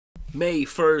May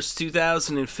 1st,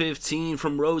 2015,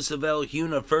 from Roosevelt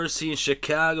University in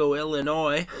Chicago,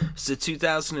 Illinois. It's the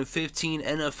 2015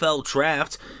 NFL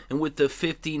Draft, and with the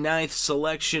 59th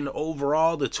selection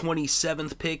overall, the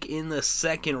 27th pick in the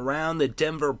second round, the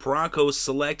Denver Broncos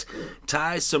select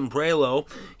Ty Sambrailo.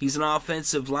 He's an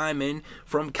offensive lineman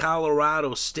from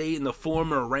Colorado State, and the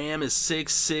former Ram is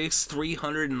 6'6",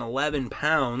 311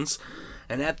 pounds.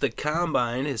 And at the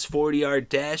combine, his 40-yard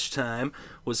dash time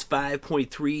was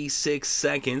 5.36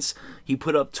 seconds. He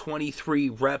put up 23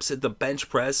 reps at the bench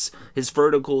press. His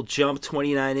vertical jump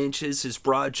 29 inches. His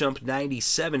broad jump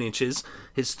 97 inches.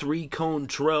 His three-cone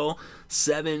drill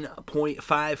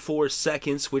 7.54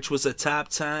 seconds, which was a top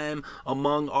time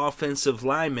among offensive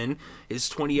linemen. His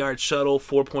 20-yard shuttle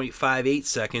 4.58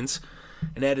 seconds.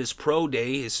 And at his pro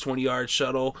day, his 20-yard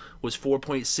shuttle was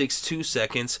 4.62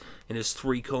 seconds, and his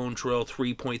three-cone drill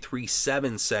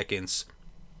 3.37 seconds.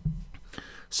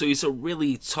 So he's a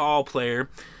really tall player,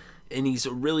 and he's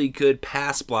a really good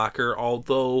pass blocker,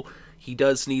 although he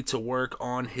does need to work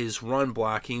on his run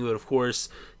blocking. But of course,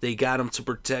 they got him to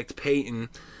protect Peyton.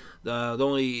 The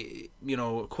only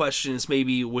question is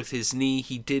maybe with his knee.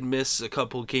 He did miss a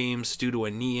couple games due to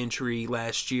a knee injury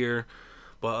last year.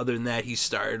 But other than that, he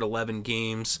started 11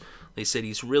 games. They said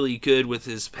he's really good with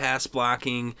his pass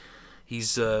blocking.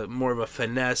 He's more of a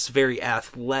finesse, very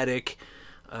athletic.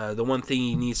 The one thing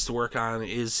he needs to work on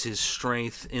is his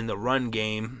strength in the run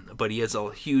game. But he has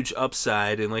a huge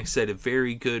upside. And like I said, a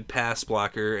very good pass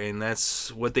blocker. And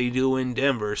that's what they do in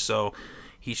Denver. So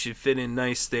he should fit in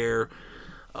nice there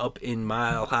up in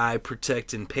Mile High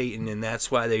protecting Peyton. And that's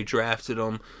why they drafted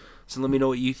him. So let me know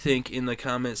what you think in the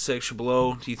comment section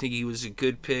below. Do you think he was a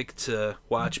good pick to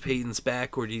watch Peyton's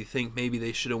back, or do you think maybe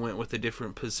they should have went with a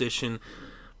different position?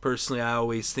 Personally, I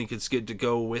always think it's good to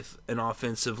go with an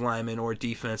offensive lineman or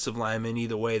defensive lineman.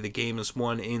 Either way, the game is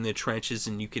won in the trenches,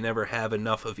 and you can never have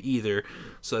enough of either.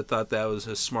 So I thought that was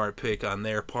a smart pick on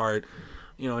their part.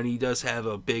 And he does have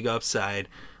a big upside.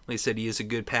 Like I said, he is a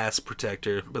good pass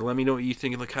protector. But let me know what you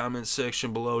think in the comments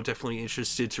section below. Definitely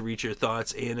interested to read your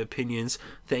thoughts and opinions.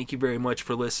 Thank you very much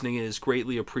for listening. It is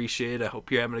greatly appreciated. I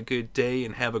hope you're having a good day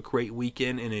and have a great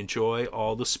weekend and enjoy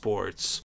all the sports.